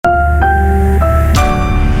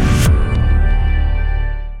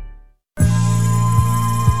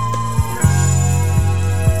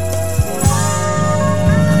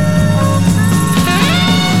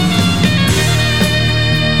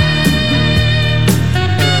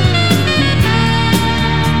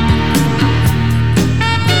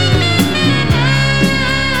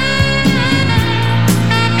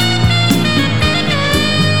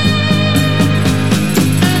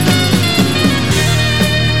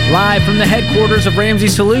Live from the headquarters of Ramsey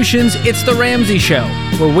Solutions, it's The Ramsey Show,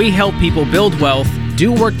 where we help people build wealth,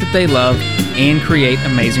 do work that they love, and create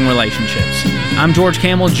amazing relationships. I'm George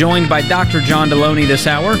Kamel, joined by Dr. John Deloney this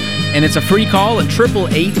hour, and it's a free call at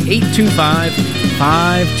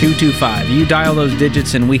 888-825-5225. You dial those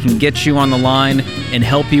digits and we can get you on the line and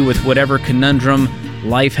help you with whatever conundrum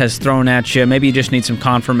life has thrown at you. Maybe you just need some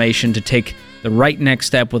confirmation to take the right next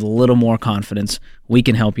step with a little more confidence. We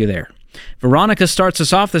can help you there. Veronica starts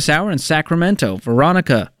us off this hour in Sacramento.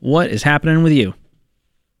 Veronica, what is happening with you?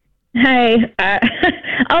 Hey, a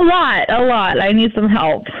lot. I need some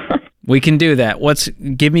help. We can do that.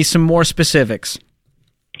 Give me some more specifics.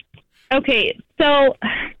 Okay, so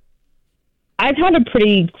I've had a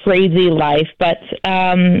pretty crazy life, but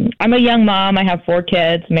I'm a young mom. I have 4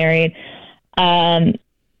 kids, married.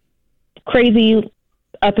 Crazy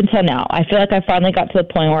up until now. I feel like I finally got to the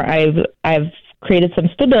point where I've created some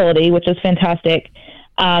stability, which is fantastic.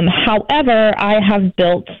 However, I have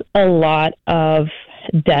built a lot of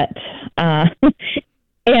debt.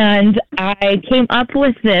 And I came up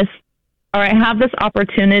with this, or I have this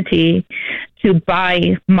opportunity to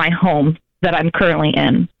buy my home that I'm currently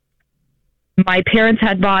in. My parents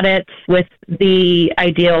had bought it with the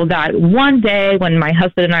ideal that one day when my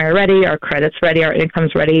husband and I are ready, our credit's ready, our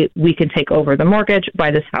income's ready, we can take over the mortgage, buy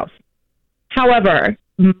this house. However,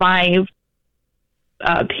 my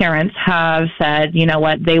parents have said, you know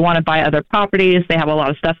what, they want to buy other properties. They have a lot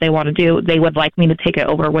of stuff they want to do. They would like me to take it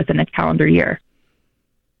over within a calendar year.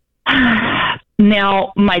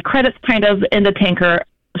 Now, my credit's kind of in the tanker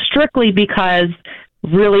strictly because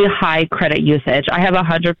really high credit usage. I have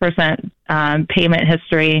 100% payment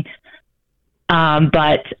history,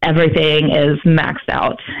 but everything is maxed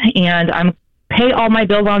out. And I'm pay all my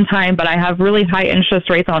bills on time, but I have really high interest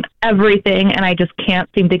rates on everything, and I just can't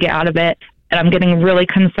seem to get out of it. And I'm getting really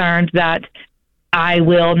concerned that I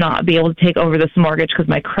will not be able to take over this mortgage because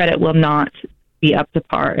my credit will not be up to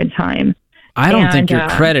par in time. I don't think your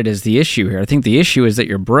credit is the issue here. I think the issue is that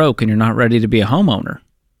you're broke and you're not ready to be a homeowner.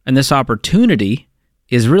 And this opportunity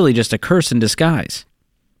is really just a curse in disguise.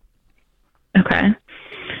 Okay.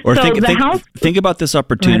 Or so think about this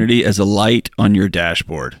opportunity as a light on your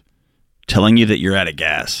dashboard telling you that you're out of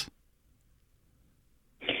gas.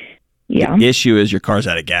 Yeah. The issue is your car's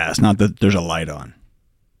out of gas, not that there's a light on.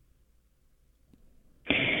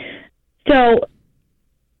 So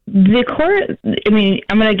the current, I'm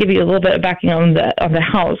going to give you a little bit of backing on the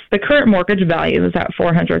house. The current mortgage value is at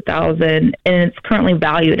 $400,000, and it's currently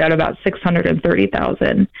valued at about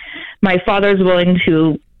 $630,000. My father's willing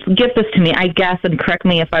to give this to me, I guess, and correct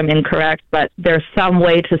me if I'm incorrect, but there's some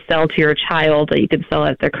way to sell to your child that you can sell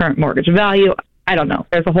at their current mortgage value. I don't know.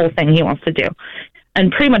 There's a whole thing he wants to do. And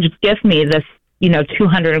pretty much gift me this,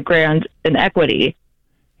 $200,000 in equity.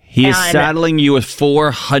 He is saddling you with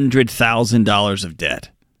 $400,000 of debt.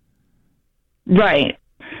 Right.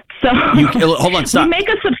 So hold on, stop. We make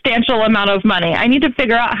a substantial amount of money. I need to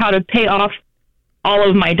figure out how to pay off all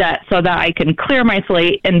of my debt so that I can clear my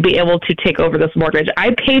slate and be able to take over this mortgage.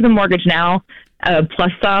 I pay the mortgage now,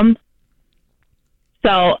 plus some.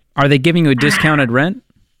 So are they giving you a discounted rent?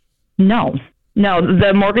 No,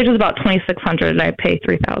 the mortgage is about $2,600 and I pay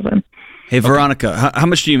 $3,000. Hey, Veronica, how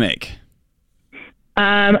much do you make?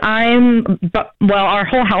 Our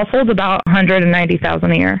whole household's about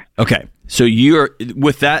 $190,000 a year. Okay. So you're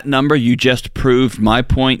with that number, you just proved my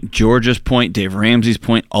point, George's point, Dave Ramsey's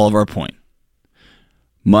point, all of our point.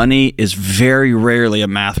 Money is very rarely a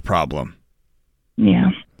math problem.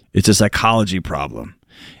 Yeah. It's a psychology problem.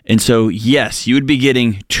 And so, yes, you would be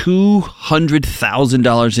getting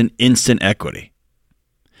 $200,000 in instant equity.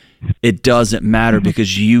 It doesn't matter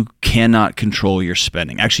because you cannot control your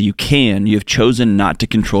spending. Actually, you can. You have chosen not to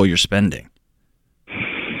control your spending.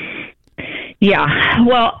 Yeah.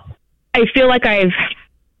 Well, I feel like I've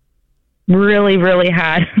really, really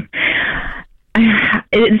had...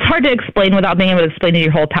 It's hard to explain without being able to explain to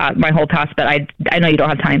you my whole past, but I know you don't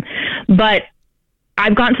have time. But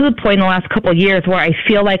I've gotten to the point in the last couple of years where I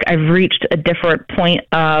feel like I've reached a different point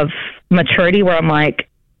of maturity where I'm like,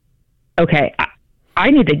 okay, I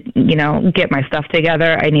need to, get my stuff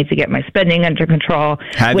together. I need to get my spending under control.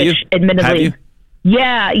 Have you? Admittedly,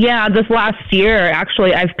 yeah. This last year,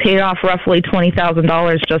 actually, I've paid off roughly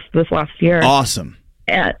 $20,000 just this last year. Awesome.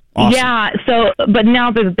 Awesome. Yeah. So, but now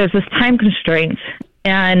there's this time constraint,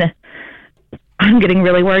 and I'm getting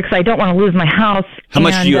really worried because I don't want to lose my house. How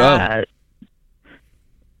much do you owe?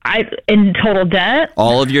 In total debt?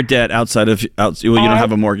 All of your debt you don't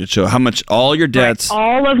have a mortgage, so how much? All your debts? Right,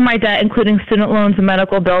 all of my debt, including student loans and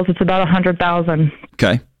medical bills, it's about $100,000.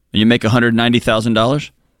 Okay. You make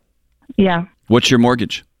 $190,000? Yeah. What's your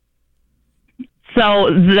mortgage?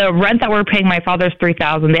 So the rent that we're paying my father's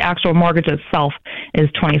 $3,000. The actual mortgage itself is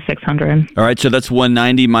 $2,600. All right, so that's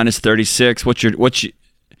 190 minus 36. What's your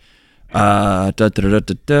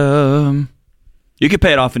you could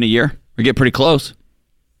pay it off in a year. We get pretty close.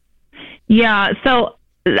 Yeah, so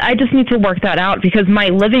I just need to work that out because my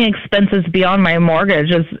living expenses beyond my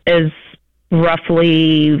mortgage is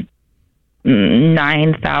roughly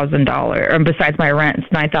 $9,000, or besides my rent, it's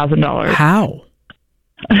 $9,000. How?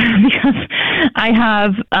 Because I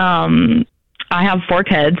have 4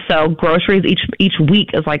 kids, so groceries each week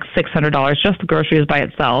is like $600, just the groceries by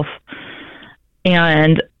itself.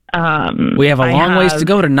 And we have a long ways to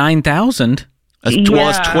go to $9,000. That's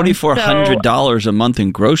 $2,400 a month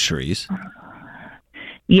in groceries.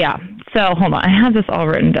 Yeah. So hold on, I have this all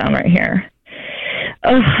written down right here.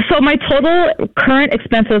 So my total current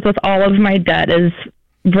expenses with all of my debt is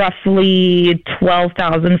roughly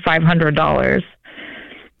 $12,500.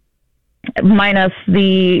 Minus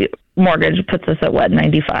the mortgage puts us at what,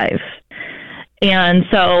 95. And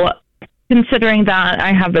so considering that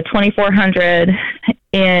I have the $2,400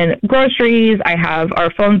 in groceries, I have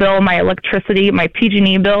our phone bill, my electricity, my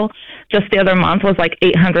PG&E bill, just the other month was like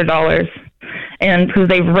 $800. And because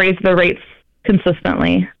they've raised the rates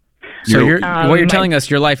consistently. So what you're telling us,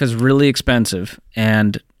 your life is really expensive.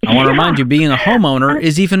 And I want to remind you, being a homeowner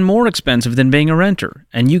is even more expensive than being a renter.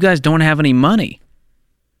 And you guys don't have any money.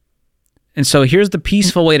 And so here's the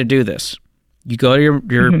peaceful way to do this. You go to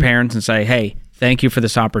your parents and say, hey, thank you for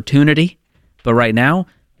this opportunity, but right now,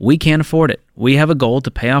 we can't afford it. We have a goal to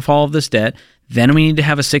pay off all of this debt. Then we need to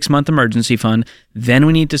have a 6-month emergency fund. Then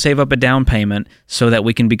we need to save up a down payment so that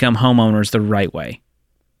we can become homeowners the right way.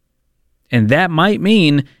 And that might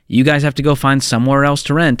mean you guys have to go find somewhere else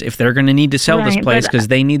to rent if they're going to need to sell this place because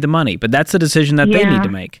they need the money. But that's the decision that they need to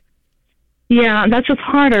make. Yeah, that's just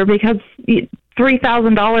harder because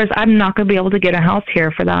 $3,000, I'm not going to be able to get a house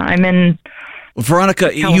here for that. I'm in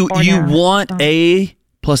Veronica, you want A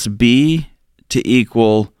plus B to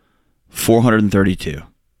equal 432.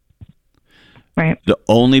 Right. The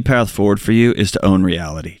only path forward for you is to own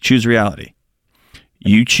reality. Choose reality.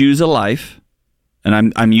 You choose a life,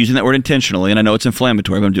 and I'm using that word intentionally, and I know it's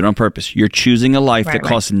inflammatory, but I'm doing it on purpose. You're choosing a life that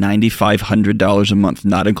costs $9,500 a month,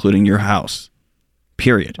 not including your house.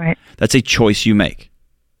 Period. Right. That's a choice you make.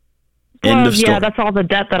 End of story. Yeah, that's all the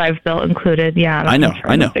debt that I've built included. Yeah, I know.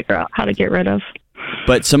 To figure out how to get rid of.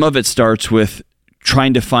 But some of it starts with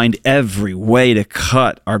trying to find every way to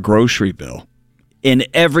cut our grocery bill. In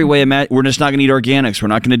every way, we're just not going to eat organics. We're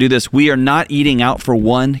not going to do this. We are not eating out for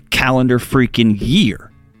one calendar freaking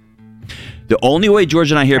year. The only way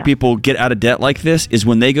George and I hear people get out of debt like this is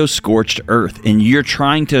when they go scorched earth and you're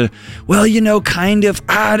trying to,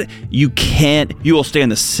 you can't, you will stay in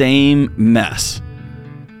the same mess.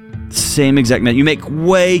 Same exact mess. You make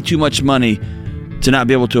way too much money to not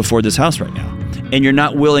be able to afford this house right now. And you're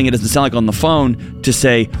not willing, it doesn't sound like on the phone, to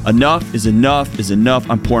say enough is enough is enough.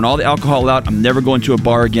 I'm pouring all the alcohol out. I'm never going to a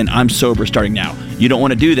bar again. I'm sober starting now. You don't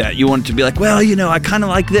want to do that. You want it to be like, I kind of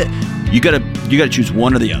like this. You gotta choose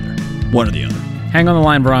one or the other. One or the other. Hang on the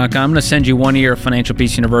line, Veronica. I'm going to send you 1 year of Financial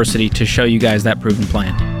Peace University to show you guys that proven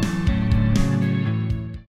plan.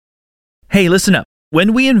 Hey, listen up.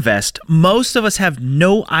 When we invest, most of us have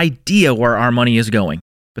no idea where our money is going.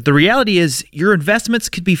 But the reality is, your investments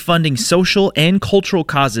could be funding social and cultural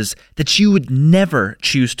causes that you would never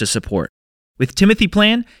choose to support. With Timothy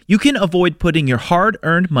Plan, you can avoid putting your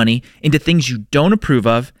hard-earned money into things you don't approve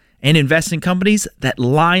of and invest in companies that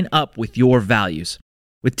line up with your values.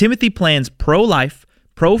 With Timothy Plan's pro-life,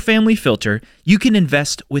 pro-family filter, you can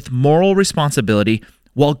invest with moral responsibility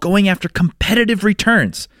while going after competitive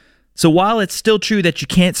returns. So while it's still true that you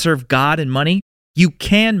can't serve God and money, you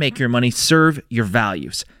can make your money serve your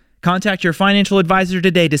values. Contact your financial advisor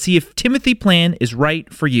today to see if Timothy Plan is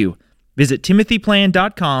right for you. Visit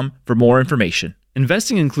timothyplan.com for more information.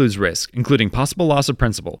 Investing includes risk, including possible loss of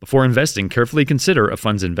principal. Before investing, carefully consider a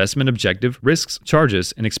fund's investment objective, risks,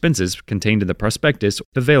 charges, and expenses contained in the prospectus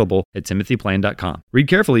available at timothyplan.com. Read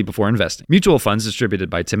carefully before investing. Mutual funds distributed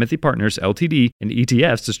by Timothy Partners, Ltd., and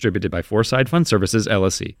ETFs distributed by Foreside Fund Services,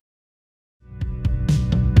 LLC.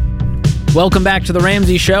 Welcome back to The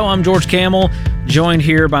Ramsey Show. I'm George Kamel, joined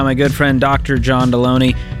here by my good friend Dr. John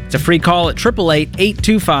Deloney. It's a free call at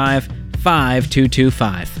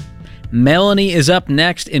 888-825-5225. Melanie is up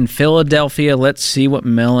next in Philadelphia. Let's see what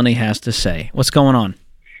Melanie has to say. What's going on?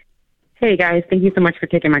 Hey, guys. Thank you so much for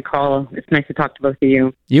taking my call. It's nice to talk to both of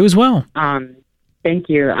you. You as well. Thank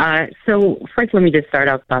you. So first, let me just start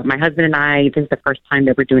off. My husband and I, this is the first time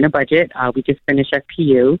that we're doing a budget. We just finished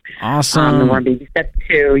FPU. Awesome. We're on baby step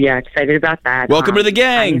 2. Yeah, excited about that. Welcome to the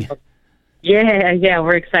gang. Yeah,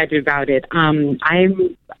 we're excited about it. I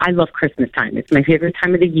love Christmas time. It's my favorite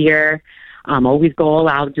time of the year. Always go all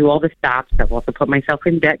out, do all the stops. I've also put myself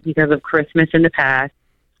in debt because of Christmas in the past.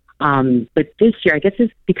 But this year, I guess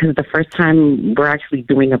it's because the first time we're actually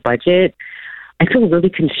doing a budget, I feel really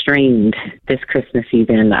constrained this Christmas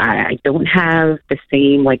season. I don't have the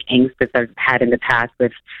same angst that I've had in the past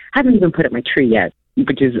with, I haven't even put up my tree yet,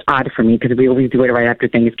 which is odd for me because we always do it right after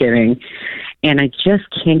Thanksgiving. And I just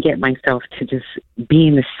can't get myself to just be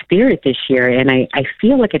in the spirit this year. And I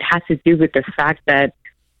feel like it has to do with the fact that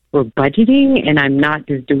we're budgeting and I'm not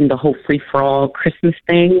just doing the whole free-for-all Christmas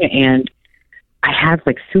thing. And I have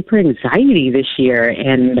super anxiety this year.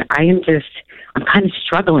 And I'm kind of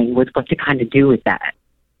struggling with what to kind of do with that.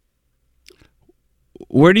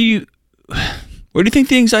 Where do you think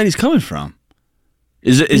the anxiety is coming from?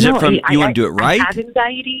 Is it from you want to do it right? I have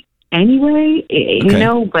anxiety anyway,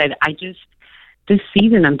 but this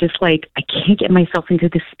season, I'm just I can't get myself into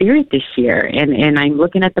the spirit this year. And I'm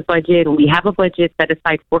looking at the budget, and we have a budget set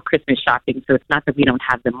aside for Christmas shopping, so it's not that we don't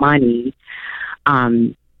have the money.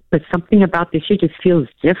 But something about this year just feels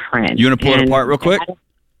different. You want to pull it apart real quick?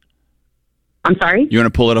 I'm sorry? You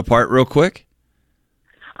want to pull it apart real quick?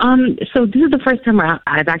 So this is the first time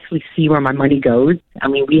I've actually seen where my money goes. I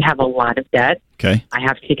mean, we have a lot of debt. Okay. I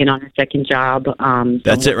have taken on a second job.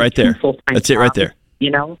 That's it right there. That's it right there.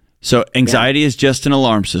 So anxiety is just an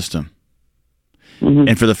alarm system. Mm-hmm.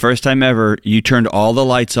 And for the first time ever, you turned all the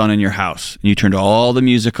lights on in your house. You turned all the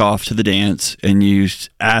music off to the dance, and you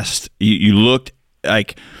looked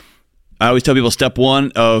like, I always tell people, step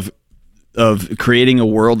one of creating a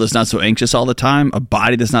world that's not so anxious all the time, a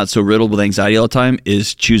body that's not so riddled with anxiety all the time,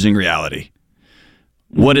 is choosing reality.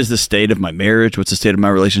 What is the state of my marriage? What's the state of my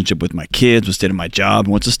relationship with my kids? What's the state of my job?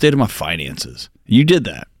 And what's the state of my finances? You did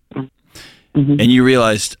that. Mm-hmm. And you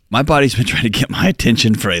realized, my body's been trying to get my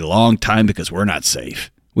attention for a long time because we're not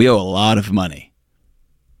safe. We owe a lot of money.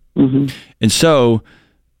 Mm-hmm. And so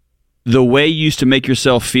the way you used to make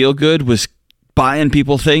yourself feel good was buying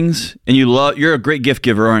people things. And you're a great gift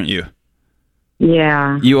giver, aren't you?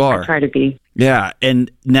 Yeah. You are. I try to be. Yeah.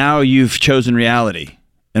 And now you've chosen reality.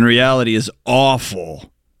 And reality is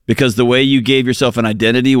awful because the way you gave yourself an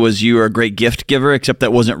identity was you were a great gift giver, except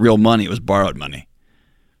that wasn't real money. It was borrowed money.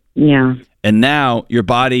 Yeah. And now your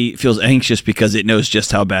body feels anxious because it knows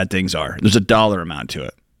just how bad things are. There's a dollar amount to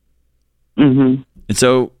it. Mm-hmm. And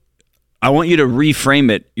so I want you to reframe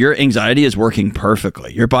it. Your anxiety is working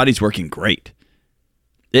perfectly. Your body's working great.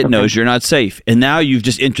 It knows you're not safe. And now you've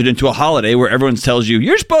just entered into a holiday where everyone tells you,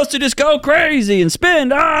 you're supposed to just go crazy and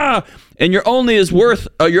spend, and you're only worth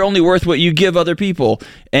what you give other people.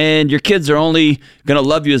 And your kids are only going to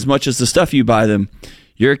love you as much as the stuff you buy them.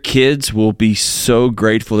 Your kids will be so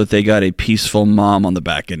grateful that they got a peaceful mom on the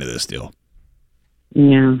back end of this deal.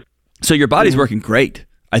 Yeah. So your body's working great.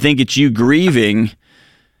 I think it's you grieving.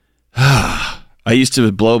 I used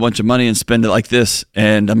to blow a bunch of money and spend it like this,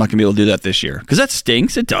 and I'm not going to be able to do that this year. Because that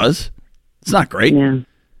stinks. It does. It's not great. Yeah.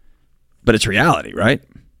 But it's reality, right?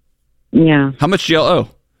 Yeah. How much do y'all owe?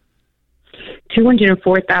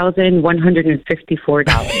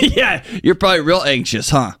 $204,154. Yeah. You're probably real anxious,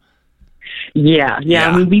 huh? Yeah.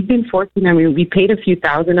 I mean, we've been fortunate. I mean, we paid a few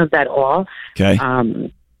thousand of that off. Okay. So,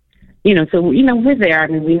 we're there. I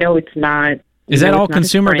mean, we know it's not. Is that all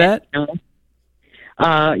consumer debt?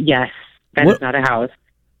 Yes. That is not a house.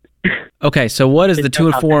 Okay, so what is the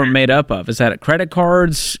 204 made up of? Is that credit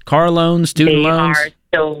cards, car loans, student loans?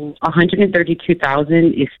 So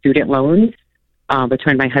 $132,000 is student loans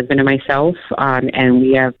between my husband and myself, and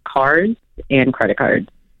we have cars and credit cards.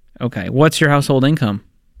 Okay, what's your household income?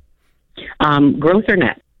 Gross or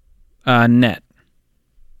net? Net.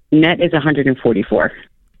 Net is $144,000.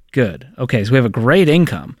 Good. Okay, so we have a great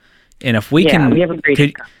income, and if we we have a great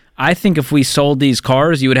income. I think if we sold these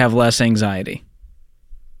cars, you would have less anxiety.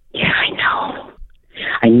 Yeah, I know.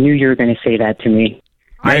 I knew you were going to say that to me.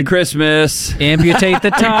 Merry Christmas. Amputate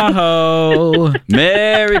the Tahoe.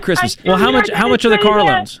 Merry Christmas. Well, how much are the car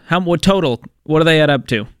loans? What total? What do they add up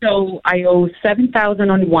to? So I owe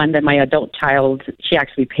 $7,000 on one that my adult child, she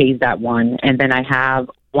actually pays that one. And then I have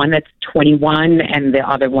one that's $21,000 and the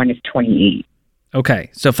other one is $28,000. Okay,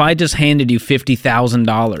 so if I just handed you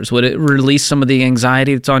 $50,000, would it release some of the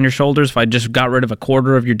anxiety that's on your shoulders if I just got rid of a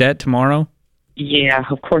quarter of your debt tomorrow? Yeah,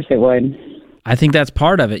 of course it would. I think that's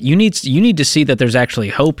part of it. You need to see that there's actually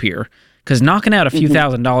hope here, because knocking out a few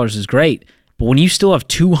 $1,000s is great, but when you still have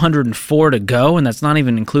 $204 to go, and that's not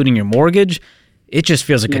even including your mortgage, it just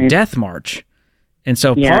feels like a death march. And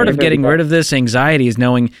so part of getting rid of this anxiety is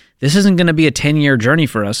knowing this isn't going to be a 10-year journey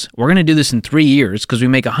for us. We're going to do this in 3 years because we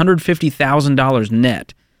make $150,000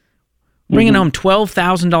 net. Bringing home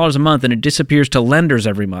 $12,000 a month and it disappears to lenders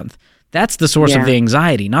every month. That's the source of the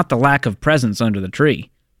anxiety, not the lack of presents under the tree.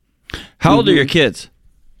 How old are your kids?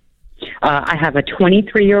 I have a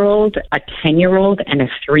 23-year-old, a 10-year-old, and a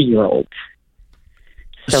 3-year-old.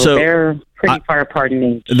 So they're pretty far apart in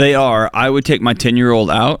age. They are. I would take my 10-year-old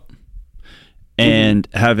out and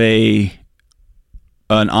have an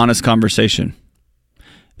honest conversation.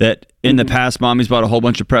 That in the past, Mommy's bought a whole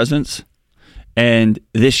bunch of presents, and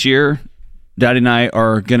this year, Daddy and I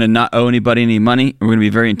are going to not owe anybody any money. We're going to be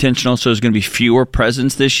very intentional, so there's going to be fewer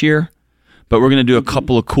presents this year, but we're going to do a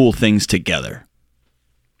couple of cool things together.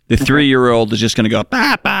 The 3-year-old is just going to go,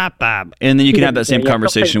 bah, bah, bah, and then you can have that same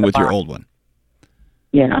conversation with your old one.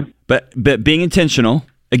 Yeah. But being intentional,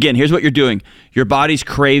 again, here's what you're doing. Your body's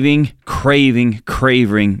craving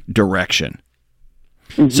direction.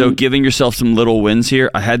 So giving yourself some little wins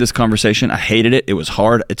here. I had this conversation. I hated it. It was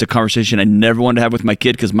hard. It's a conversation I never wanted to have with my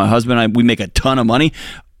kid because my husband and I, we make a ton of money,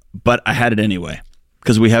 but I had it anyway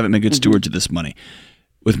because we haven't been good stewards of this money.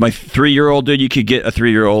 With my 3-year-old, dude, you could get a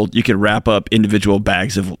 3-year-old, you could wrap up individual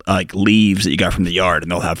bags of like leaves that you got from the yard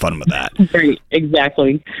and they'll have fun with that. Right,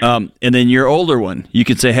 exactly. And then your older one, you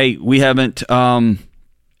could say, hey, we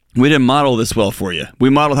didn't model this well for you.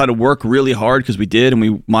 We modeled how to work really hard because we did, and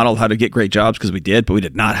we modeled how to get great jobs because we did, but we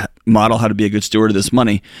did not model how to be a good steward of this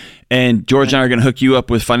money. And George and I are going to hook you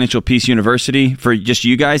up with Financial Peace University for just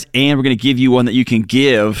you guys, and we're going to give you one that you can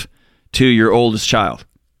give to your oldest child.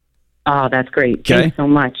 Oh, that's great. Okay? Thank you so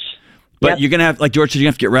much. But you're going to have, like George said, you're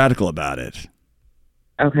going to have to get radical about it.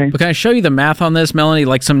 Okay. But can I show you the math on this, Melanie?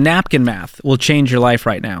 Like some napkin math will change your life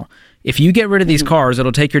right now. If you get rid of these cars,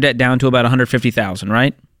 it'll take your debt down to about $150,000,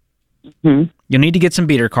 right? You'll need to get some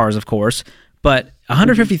beater cars, of course, but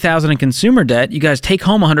 $150,000 in consumer debt, you guys take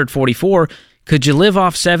home $144,000. Could you live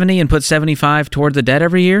off $70,000 and put $75,000 toward the debt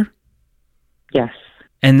every year? Yes.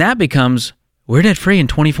 And that becomes, we're debt free in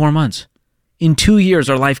 24 months. In 2 years,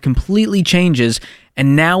 our life completely changes,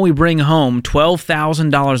 and now we bring home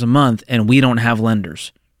 $12,000 a month, and we don't have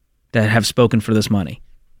lenders that have spoken for this money.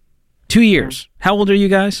 2 years. How old are you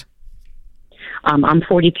guys? I'm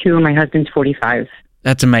 42, and my husband's 45.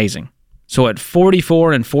 That's amazing. So at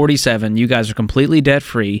 44 and 47, you guys are completely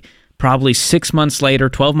debt-free. Probably 6 months later,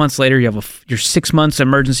 12 months later, you have your 6 months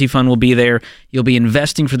emergency fund will be there. You'll be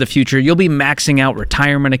investing for the future. You'll be maxing out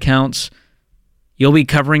retirement accounts. You'll be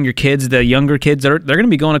covering your kids, the younger kids. They're going to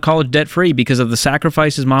be going to college debt-free because of the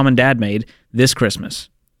sacrifices mom and dad made this Christmas.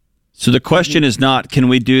 So the question is not, can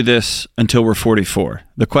we do this until we're 44?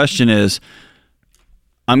 The question is,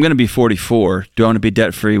 I'm going to be 44. Do I want to be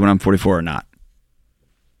debt-free when I'm 44 or not?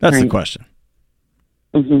 That's the question.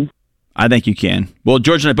 I think you can. Well,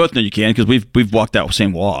 George and I both know you can because we've walked that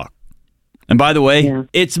same walk. And by the way,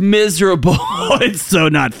 it's miserable. It's so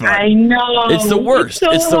not fun. I know. It's the worst.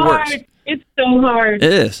 It's the worst. It's so hard.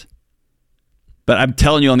 It is. But I'm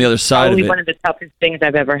telling you, on the other side Probably of it, one of the toughest things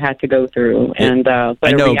I've ever had to go through. But a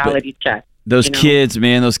reality check. Those kids,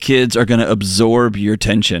 man, those kids are going to absorb your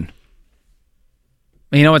tension.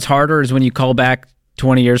 You know what's harder is when you call back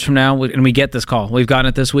 20 years from now, and we get this call. We've gotten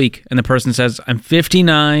it this week, and the person says, I'm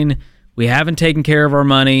 59, we haven't taken care of our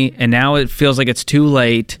money, and now it feels like it's too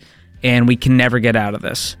late, and we can never get out of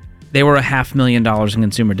this. They were $500,000 in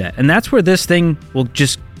consumer debt. And that's where this thing will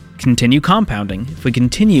just continue compounding if we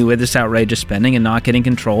continue with this outrageous spending and not getting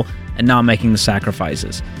control and not making the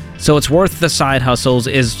sacrifices. So it's worth the side hustles,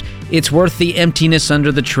 it's worth the emptiness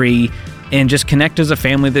under the tree, and just connect as a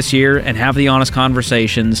family this year and have the honest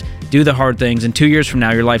conversations, do the hard things, and 2 years from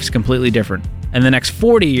now, your life is completely different. And the next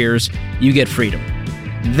 40 years, you get freedom.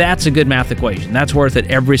 That's a good math equation. That's worth it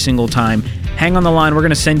every single time. Hang on the line. We're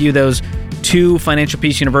going to send you those 2 Financial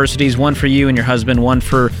Peace Universities, one for you and your husband, one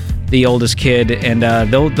for the oldest kid, and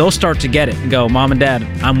they'll start to get it and go, Mom and Dad,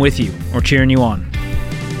 I'm with you. We're cheering you on.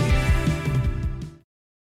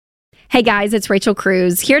 Hey guys, it's Rachel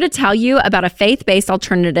Cruz here to tell you about a faith-based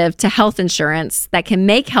alternative to health insurance that can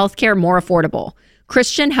make healthcare more affordable.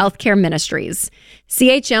 Christian Healthcare Ministries.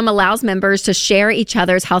 CHM allows members to share each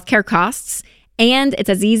other's healthcare costs, and it's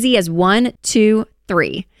as easy as 1, 2,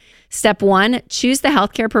 3. Step 1, choose the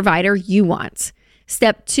healthcare provider you want.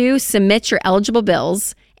 Step 2, submit your eligible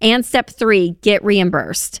bills. And step 3, get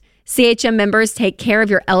reimbursed. CHM members take care of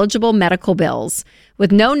your eligible medical bills.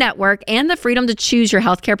 With no network and the freedom to choose your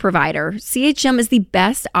healthcare provider, CHM is the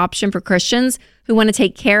best option for Christians who want to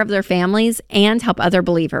take care of their families and help other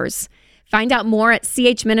believers. Find out more at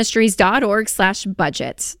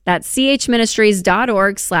chministries.org/budget. That's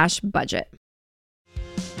chministries.org/budget.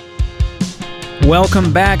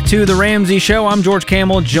 Welcome back to The Ramsey Show. I'm George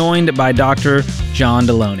Kamel, joined by Dr. John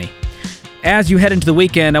Deloney. As you head into the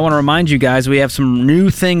weekend, I want to remind you guys we have some new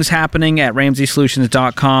things happening at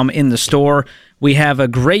RamseySolutions.com in the store. We have a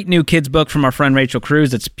great new kids book from our friend Rachel Cruz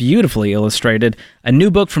that's beautifully illustrated. A new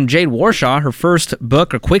book from Jade Warshaw. Her first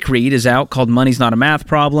book, a quick read, is out called Money's Not a Math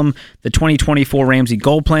Problem. The 2024 Ramsey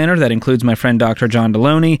Goal Planner that includes my friend Dr. John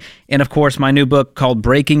Deloney. And, of course, my new book called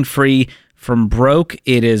Breaking Free from Broke.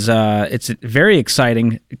 It's a very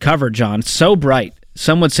exciting cover, John. So bright.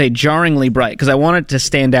 Some would say jarringly bright, because I want it to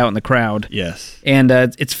stand out in the crowd. Yes. And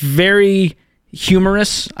it's very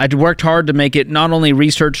humorous. I worked hard to make it not only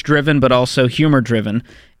research-driven, but also humor-driven.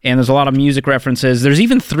 And there's a lot of music references. There's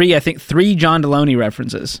even three John Deloney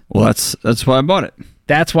references. Well, that's why I bought it.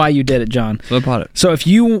 That's why you did it, John. So I bought it. So if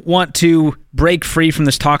you want to break free from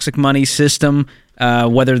this toxic money system,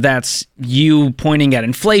 whether that's you pointing at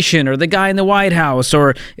inflation or the guy in the White House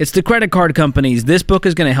or it's the credit card companies, this book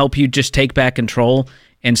is going to help you just take back control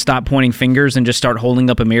and stop pointing fingers and just start holding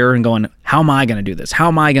up a mirror and going, how am I going to do this? How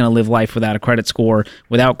am I going to live life without a credit score,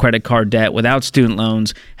 without credit card debt, without student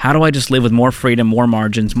loans? How do I just live with more freedom, more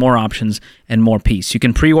margins, more options, and more peace? You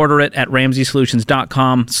can pre-order it at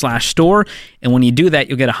RamseySolutions.com/store. And when you do that,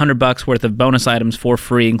 you'll get $100 worth of bonus items for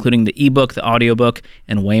free, including the ebook, the audiobook,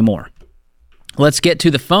 and way more. Let's get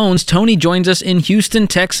to the phones. Tony joins us in Houston,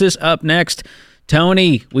 Texas, up next.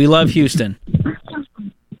 Tony, we love Houston.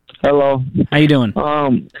 Hello. How you doing?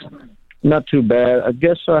 Not too bad. I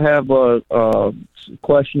guess I have a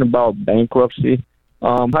question about bankruptcy.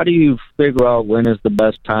 How do you figure out when is the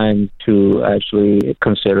best time to actually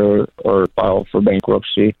consider or file for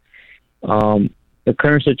bankruptcy? The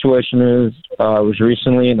current situation is I was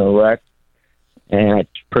recently in a wreck, and I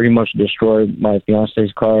pretty much destroyed my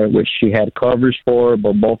fiance's car, which she had coverage for,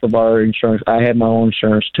 but both of our insurance, I had my own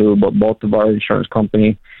insurance too, but both of our insurance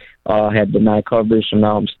company had denied coverage, and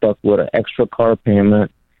now I'm stuck with an extra car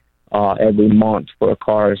payment every month for a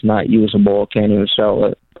car that's not usable, can't even sell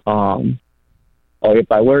it. Or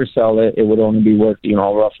if I were to sell it, it would only be worth,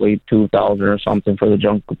 roughly $2,000 or something for the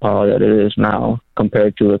junk pile that it is now,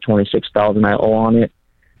 compared to the $26,000 I owe on it.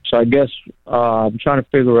 So I guess I'm trying to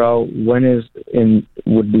figure out when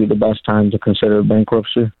would be the best time to consider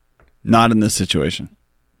bankruptcy. Not in this situation.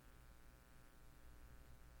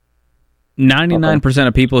 99%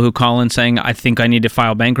 of people who call in saying, I think I need to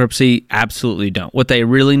file bankruptcy, absolutely don't. What they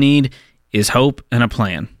really need is hope and a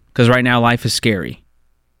plan. Because right now, life is scary.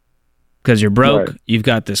 Because you're broke, right. You've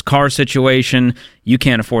got this car situation, you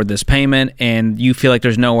can't afford this payment, and you feel like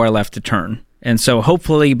there's nowhere left to turn. And so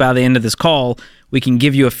hopefully by the end of this call, we can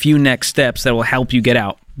give you a few next steps that will help you get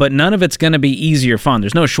out. But none of it's going to be easy or fun.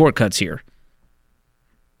 There's no shortcuts here.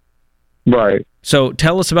 Right. So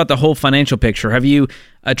tell us about the whole financial picture. Have you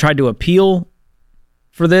tried to appeal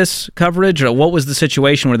for this coverage, or what was the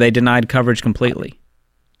situation where they denied coverage completely?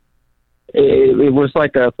 It was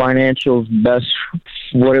like a financial best.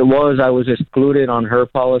 What it was, I was excluded on her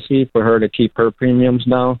policy for her to keep her premiums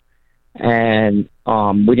down, and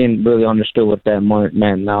we didn't really understand what that meant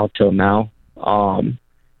till now. And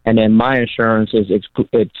then my insurance it's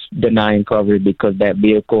denying coverage because that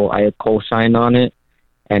vehicle, I had co-signed on it,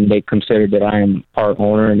 and they considered that I am part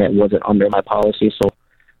owner and that wasn't under my policy.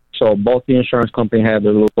 So both the insurance company had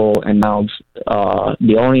their loophole, and now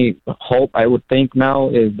the only hope I would think now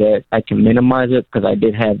is that I can minimize it because I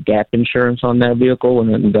did have gap insurance on that vehicle when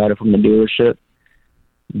we got it from the dealership.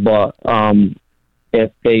 But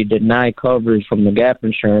if they deny coverage from the gap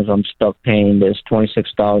insurance, I'm stuck paying this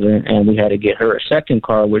 $26,000, and we had to get her a second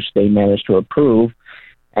car, which they managed to approve.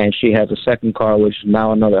 And she has a second car, which is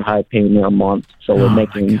now another high payment a month. So we're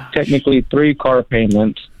making technically 3 car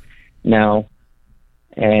payments now,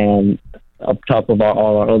 and up top of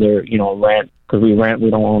all our other, rent, because we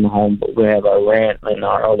don't own a home, but we have our rent and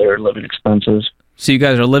our other living expenses. So you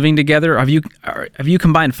guys are living together. Have you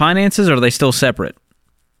combined finances, or are they still separate?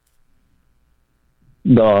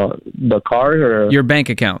 The car or your bank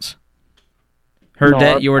accounts? Her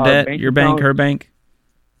debt, your debt, your bank, her bank.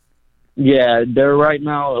 Yeah, they're right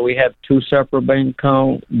now. We have 2 separate bank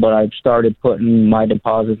accounts, but I've started putting my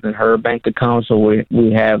deposits in her bank account. So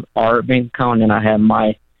we have our bank account, and I have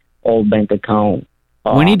my old bank account.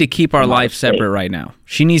 We need to keep our life separate right now.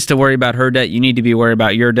 She needs to worry about her debt. You need to be worried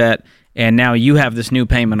about your debt. And now you have this new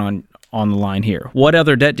payment on the line here. What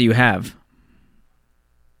other debt do you have?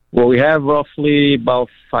 Well, we have roughly about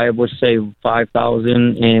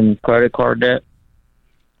 $5,000 in credit card debt.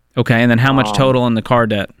 Okay, and then how much total in the car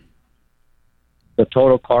debt? The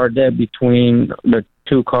total car debt between the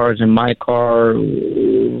 2 cars in my car,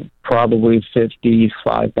 probably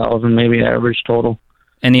 $55,000, maybe average total.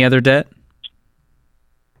 Any other debt?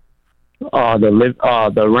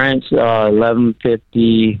 The rent's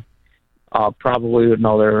 $1,150. Probably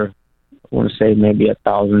another want to say maybe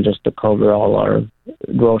 $1,000 just to cover all our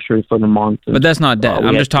groceries for the month. But that's not debt.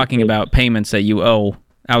 I'm just talking about payments that you owe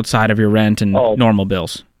outside of your rent and normal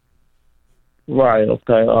bills. Right,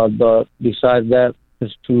 okay. But besides that,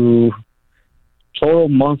 just to total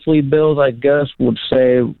monthly bills, I guess, would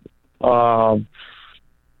say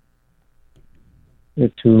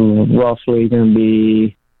to roughly going to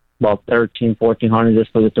be about $1,400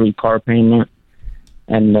 just for the 3-car payment.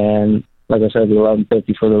 And then, like I said, the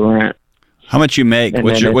 $1,150 for the rent. How much you make? And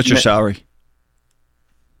What's your salary?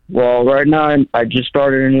 Well, right now I just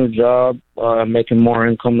started a new job, making more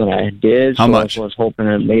income than I did. How much? I was hoping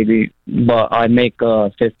that maybe, but I make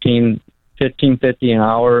 $15.50 an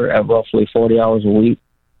hour at roughly 40 hours a week,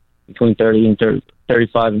 between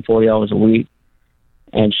 35 and 40 hours a week.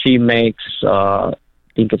 And she makes, I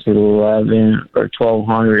think it's $1,100 or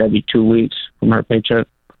 $1,200 every 2 weeks from her paycheck.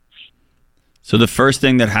 So the first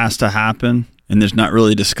thing that has to happen, and there's not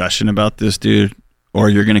really discussion about this, dude, or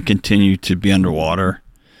you're going to continue to be underwater,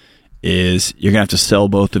 is you're going to have to sell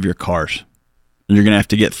both of your cars. And you're going to have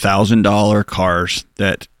to get $1,000 cars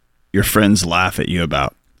that your friends laugh at you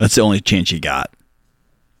about. That's the only chance you got.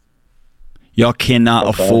 Y'all cannot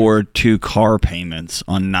afford 2 car payments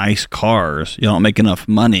on nice cars. You don't make enough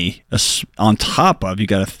money. On top of, you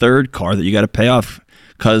got a 3rd car that you got to pay off.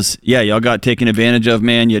 Because, yeah, y'all got taken advantage of,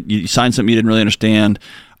 man. You signed something you didn't really understand.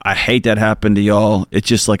 I hate that happened to y'all. It's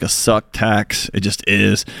just like a suck tax. It just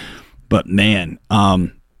is. But, man,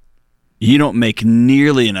 you don't make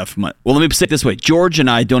nearly enough money. Well, let me say it this way. George and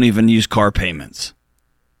I don't even use car payments.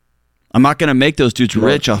 I'm not going to make those dudes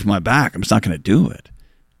rich off my back. I'm just not going to do it.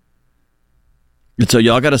 And so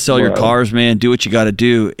y'all got to sell your cars, man. Do what you got to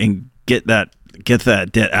do and get that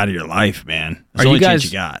debt out of your life, man. That's the only chance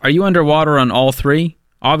you got. Are you underwater on all 3?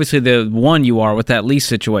 Obviously, the one you are with that lease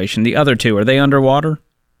situation. The other 2, are they underwater?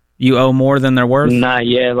 You owe more than they're worth? Not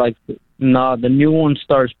yet. The new one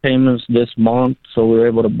starts payments this month, so we were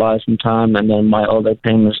able to buy some time, and then my other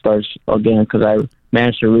payment starts again because I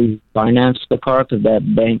managed to refinance the car because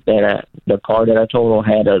that bank the car that I told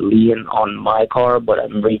had a lien on my car, but I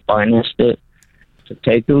refinanced it to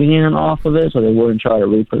take the lien off of it so they wouldn't try to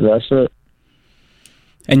repossess it.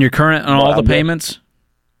 And you're current on all the payments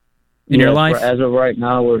in your life? As of right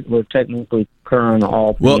now, we're technically current on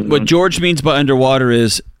all payments. Well, what George means by underwater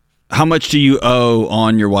is, how much do you owe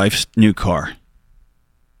on your wife's new car?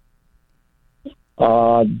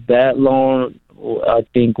 That loan, I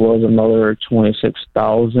think, was another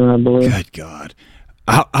 $26,000, I believe. Good God.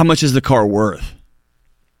 How much is the car worth?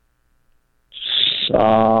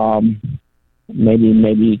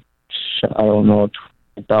 Maybe I don't know,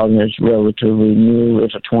 $20,000 is relatively new.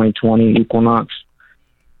 It's a 2020 Equinox.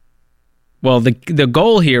 Well, the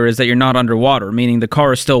goal here is that you're not underwater, meaning the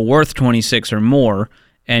car is still worth $26,000 or more,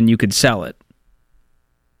 and you could sell it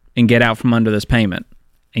and get out from under this payment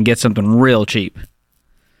and get something real cheap.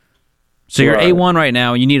 So you're A1 right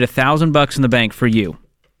now. You need $1,000 in the bank for you.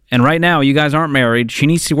 And right now, you guys aren't married. She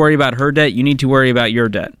needs to worry about her debt. You need to worry about your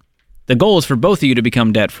debt. The goal is for both of you to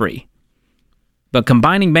become debt-free. But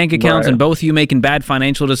combining bank accounts and both of you making bad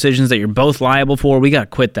financial decisions that you're both liable for, we got to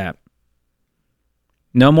quit that.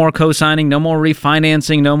 No more co-signing, no more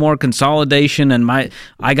refinancing, no more consolidation, and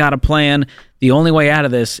I got a plan. The only way out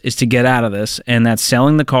of this is to get out of this, and that's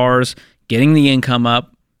selling the cars, getting the income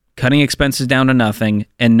up, cutting expenses down to nothing,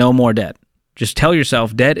 and no more debt. Just tell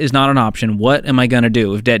yourself, debt is not an option. What am I going to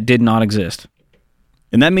do if debt did not exist?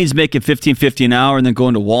 And that means making $15.50 an hour and then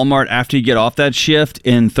going to Walmart after you get off that shift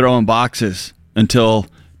and throwing boxes until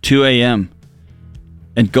 2 a.m.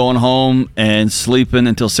 and going home and sleeping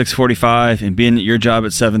until 6:45 and being at your job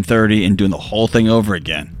at 7:30 and doing the whole thing over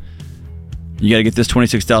again. You got to get this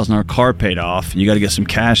 $26,000 car paid off. You got to get some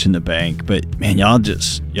cash in the bank. But man, y'all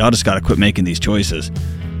just got to quit making these choices.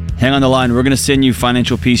 Hang on the line. We're going to send you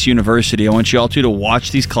Financial Peace University. I want you all to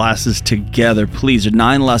watch these classes together. Please, there are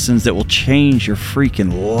 9 lessons that will change your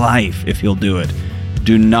freaking life if you'll do it.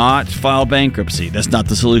 Do not file bankruptcy. That's not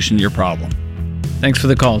the solution to your problem. Thanks for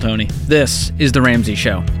the call, Tony. This is The Ramsey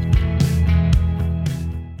Show.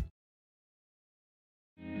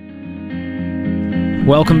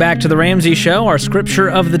 Welcome back to The Ramsey Show. Our scripture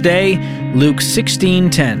of the day, Luke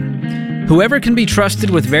 16:10. Whoever can be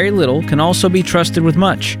trusted with very little can also be trusted with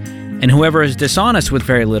much, and whoever is dishonest with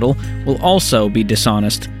very little will also be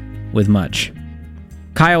dishonest with much.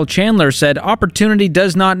 Kyle Chandler said, opportunity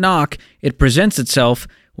does not knock. It presents itself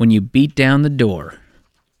when you beat down the door.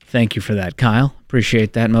 Thank you for that, Kyle.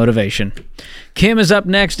 Appreciate that motivation. Kim is up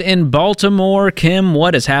next in Baltimore. Kim,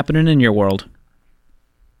 what is happening in your world?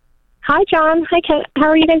 Hi, John. Hi, Ken. How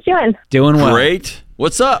are you guys doing? Doing well. Great.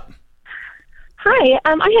 What's up? Hi,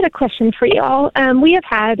 I had a question for y'all. We have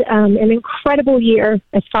had an incredible year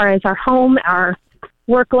as far as our home, our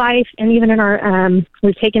work life, and even in our,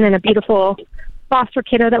 we've taken in a beautiful foster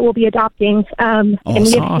kiddo that we'll be adopting, and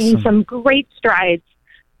we have seen some great strides.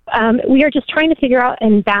 We are just trying to figure out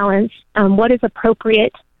and balance what is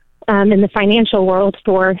appropriate in the financial world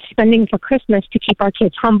for spending for Christmas to keep our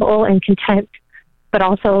kids humble and content, but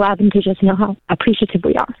also allow them to just know how appreciative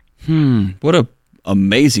we are. What a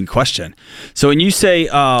amazing question. So when you say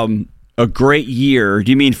a great year,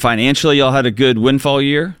 do you mean financially y'all had a good windfall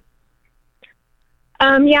year?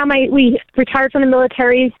 We retired from the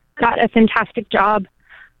military, got a fantastic job.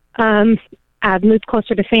 I've moved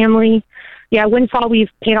closer to family. Yeah, windfall,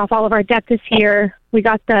 we've paid off all of our debt this year. We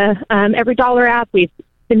got the Every Dollar app. We've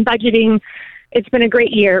been budgeting. It's been a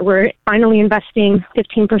great year. We're finally investing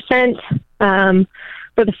 15%.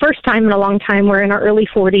 For the first time in a long time, we're in our early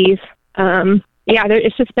 40s.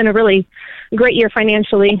 It's just been a really great year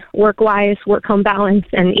financially, work-wise, work-home balance,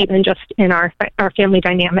 and even just in our family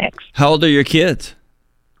dynamics. How old are your kids?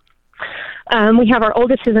 We have our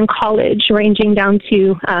oldest is in college, ranging down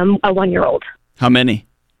to a 1-year-old. How many?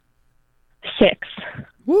 6.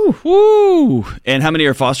 Woo! And how many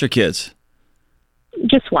are foster kids?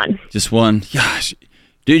 Just 1. Just 1. Gosh,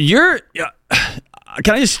 dude,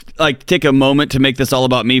 can I just take a moment to make this all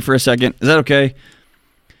about me for a second? Is that okay?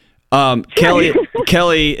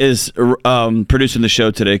 Kelly is producing the show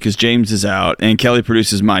today because James is out, and Kelly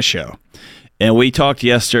produces my show. And we talked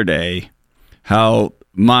yesterday how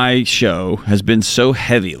my show has been so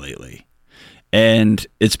heavy lately, and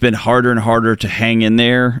it's been harder and harder to hang in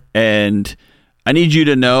there. And I need you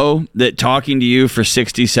to know that talking to you for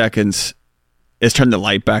 60 seconds has turned the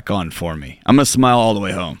light back on for me. I'm going to smile all the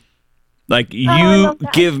way home. You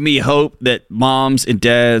give me hope that moms and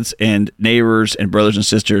dads and neighbors and brothers and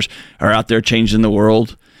sisters are out there changing the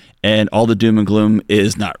world, and all the doom and gloom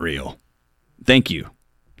is not real. Thank you.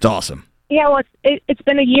 It's awesome. Yeah, well, it's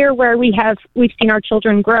been a year where we've seen our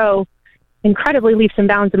children grow incredibly leaps and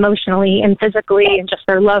bounds emotionally and physically, and just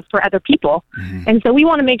their love for other people. Mm-hmm. And so we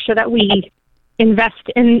want to make sure that we invest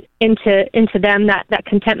into them that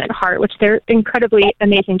contentment heart, which they're incredibly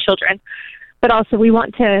amazing children. But also we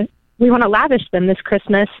want to lavish them this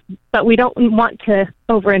Christmas, but we don't want to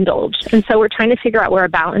overindulge. And so we're trying to figure out where a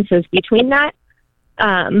balance is between that.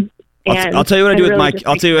 I'll tell you what I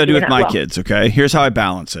do with my kids. Okay. Here's how I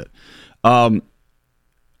balance it. I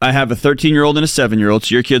have a 13-year-old and a 7-year-old.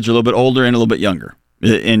 So your kids are a little bit older and a little bit younger,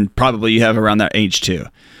 and probably you have around that age too.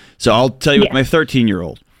 So I'll tell you with my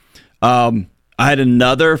 13-year-old, I had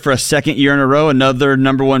for a second year in a row, another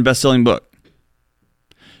 #1 best-selling book.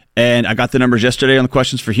 And I got the numbers yesterday on the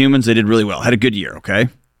Questions for Humans. They did really well. Had a good year, okay?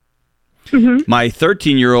 Mm-hmm. My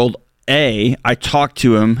 13-year-old, I talk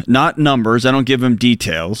to him, not numbers. I don't give him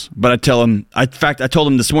details, but I tell him. In fact, I told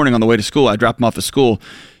him this morning on the way to school, I dropped him off at school,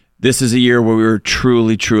 this is a year where we were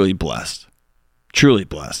truly, truly blessed. Truly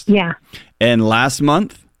blessed. Yeah. And last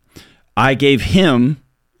month, I gave him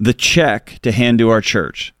the check to hand to our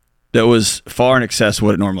church that was far in excess of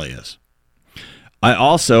what it normally is. I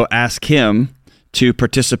also asked him to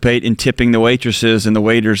participate in tipping the waitresses and the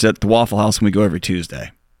waiters at the Waffle House when we go every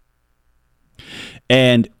Tuesday.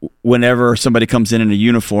 And whenever somebody comes in a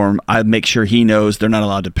uniform, I make sure he knows they're not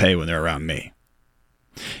allowed to pay when they're around me.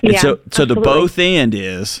 And so the both and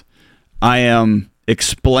is, I am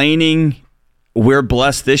explaining we're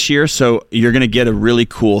blessed this year, so you're going to get a really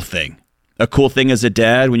cool thing. A cool thing as a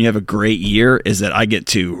dad when you have a great year is that I get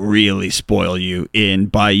to really spoil you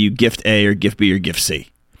and buy you gift A or gift B or gift C.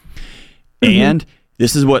 Mm-hmm. And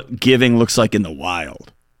this is what giving looks like in the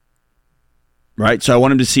wild, right? So I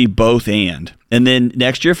want him to see both and then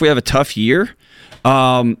next year, if we have a tough year,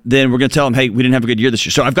 then we're going to tell him, hey, we didn't have a good year this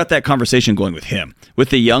year. So I've got that conversation going with him. With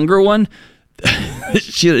the younger one,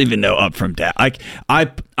 she doesn't even know up from down.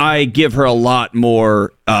 I give her a lot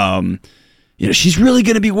more, she's really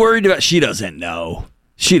going to be worried about, she doesn't know,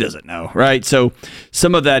 right? So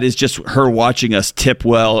some of that is just her watching us tip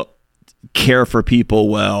well, care for people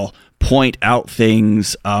well, point out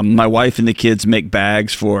things. My wife and the kids make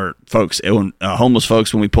bags for folks, homeless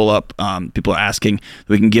folks. When we pull up, people are asking,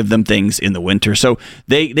 we can give them things in the winter. So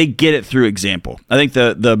they get it through example. I think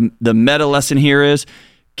the meta lesson here is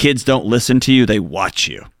kids don't listen to you; they watch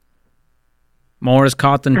you. More is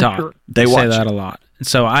caught than taught. They say that a lot.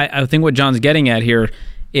 So I think what John's getting at here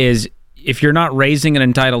is, if you're not raising an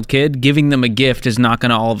entitled kid, giving them a gift is not going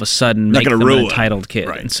to all of a sudden make them an entitled kid.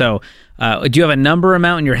 Right. And so do you have a number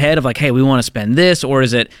amount in your head of hey, we want to spend this, or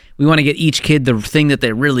is it we want to get each kid the thing that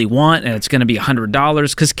they really want and it's going to be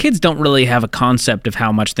 $100? Because kids don't really have a concept of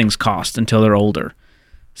how much things cost until they're older.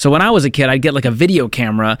 So when I was a kid, I'd get like a video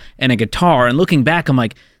camera and a guitar, and looking back, I'm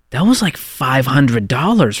like, that was like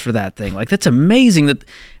 $500 for that thing. Like, that's amazing.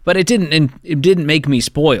 But it didn't make me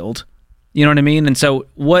spoiled. You know what I mean? And so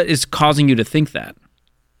what is causing you to think that?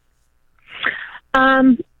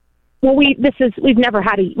 Well, we've never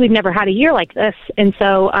had a year like this, and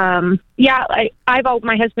so my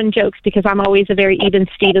husband jokes because I'm always a very even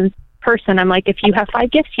Stevens person. I'm like, if you have 5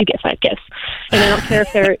 gifts, you get 5 gifts, and I don't care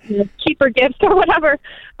if they're cheaper gifts or whatever.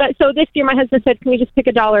 But so this year, my husband said, "Can we just pick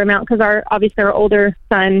a dollar amount?" Because our older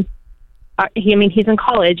son, he's in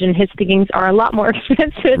college, and his things are a lot more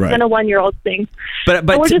expensive than a 1-year-old thing. But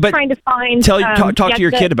so we're just trying to find talk to your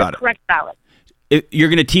kid about the correct balance. You're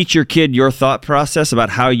going to teach your kid your thought process about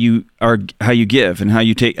how you give and how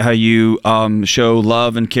you show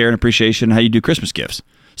love and care and appreciation, and how you do Christmas gifts.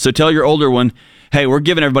 So tell your older one, hey, we're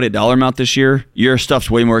giving everybody a dollar amount this year. Your stuff's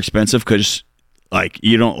way more expensive because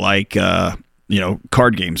you don't like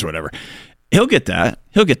card games or whatever. He'll get that.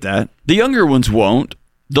 The younger ones won't.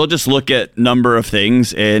 They'll just look at number of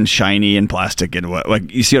things and shiny and plastic and what.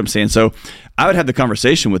 Like, you see what I'm saying? So I would have the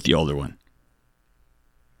conversation with the older one.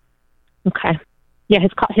 Okay. Yeah,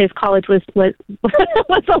 his college was a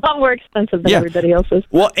lot more expensive than everybody else's.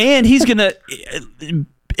 Well, and he's gonna.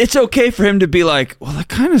 It's okay for him to be like, well, that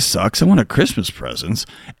kind of sucks. I want a Christmas presents,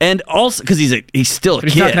 and also because he's still a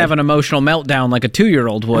kid. He's not gonna have an emotional meltdown like a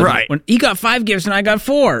 2-year-old would. Right. When he got 5 gifts and I got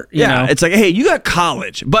 4. You know? It's like, hey, you got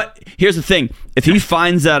college. But here's the thing: if he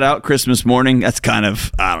finds that out Christmas morning, that's kind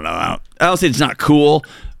of, I don't know. I don't say it's not cool,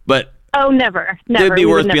 but never. It'd be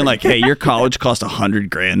worth being like, hey, your college cost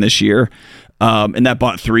 $100,000 this year. And that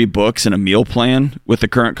bought 3 books and a meal plan with the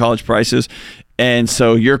current college prices. And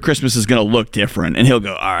so your Christmas is going to look different. And he'll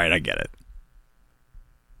go, all right, I get it.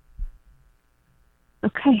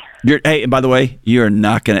 Okay. Hey, and by the way, you're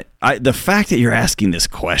not going to... The fact that you're asking this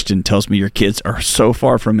question tells me your kids are so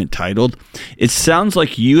far from entitled. It sounds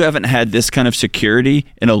like you haven't had this kind of security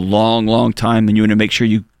in a long, long time. And you want to make sure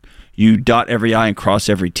you dot every I and cross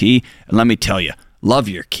every T. And let me tell you, love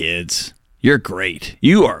your kids. You're great.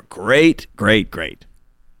 You are great, great, great.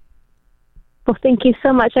 Well, thank you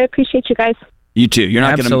so much. I appreciate you guys. You too. You're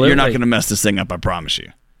not gonna mess this thing up. I promise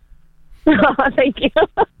you. Thank you.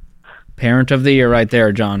 Parent of the year, right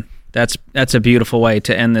there, John. That's a beautiful way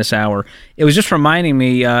to end this hour. It was just reminding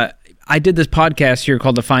me. I did this podcast here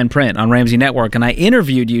called The Fine Print on Ramsey Network, and I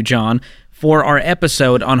interviewed you, John, for our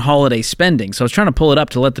episode on holiday spending. So I was trying to pull it up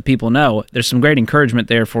to let the people know. There's some great encouragement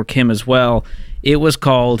there for Kim as well. It was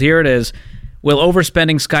called, here it is, Will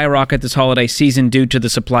Overspending Skyrocket This Holiday Season Due to the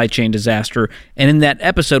Supply Chain Disaster? And in that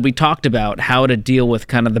episode, we talked about how to deal with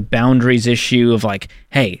kind of the boundaries issue of like,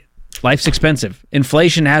 hey, life's expensive.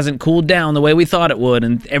 Inflation hasn't cooled down the way we thought it would,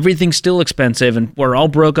 and everything's still expensive, and we're all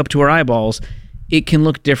broke up to our eyeballs. It can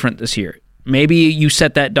look different this year. Maybe you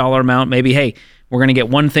set that dollar amount. Maybe, hey, we're going to get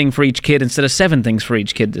 1 thing for each kid instead of 7 things for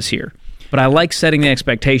each kid this year. But I like setting the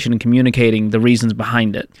expectation and communicating the reasons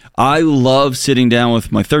behind it. I love sitting down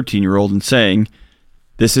with my 13-year-old and saying,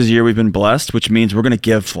 this is a year we've been blessed, which means we're going to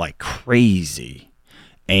give like crazy.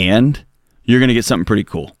 And you're going to get something pretty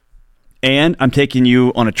cool. And I'm taking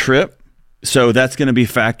you on a trip, so that's going to be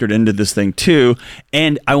factored into this thing too.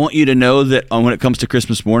 And I want you to know that when it comes to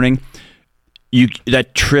Christmas morning,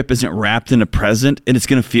 that trip isn't wrapped in a present, and it's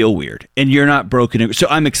going to feel weird, and you're not broken. So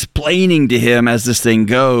I'm explaining to him as this thing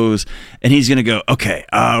goes, and he's going to go, okay,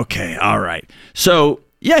 all right. So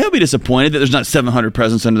yeah, he'll be disappointed that there's not 700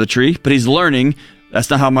 presents under the tree, but he's learning that's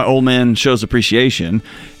not how my old man shows appreciation.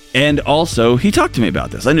 And also, he talked to me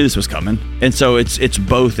about this. I knew this was coming, and so it's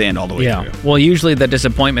both and all the way through. Well, usually the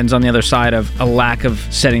disappointment's on the other side of a lack of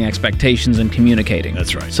setting expectations and communicating.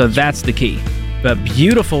 That's right. So that's the key. But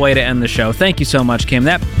beautiful way to end the show. Thank you so much, Kim.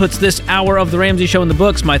 That puts this hour of The Ramsey Show in the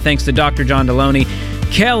books. My thanks to Dr. John Deloney.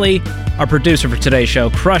 Kelly, our producer for today's show,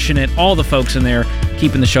 crushing it. All the folks in there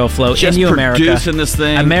keeping the show afloat. Just and you, America. Producing this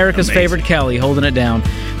thing. America's Amazing. favorite Kelly, holding it down.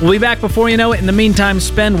 We'll be back before you know it. In the meantime,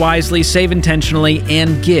 spend wisely, save intentionally,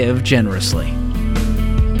 and give generously.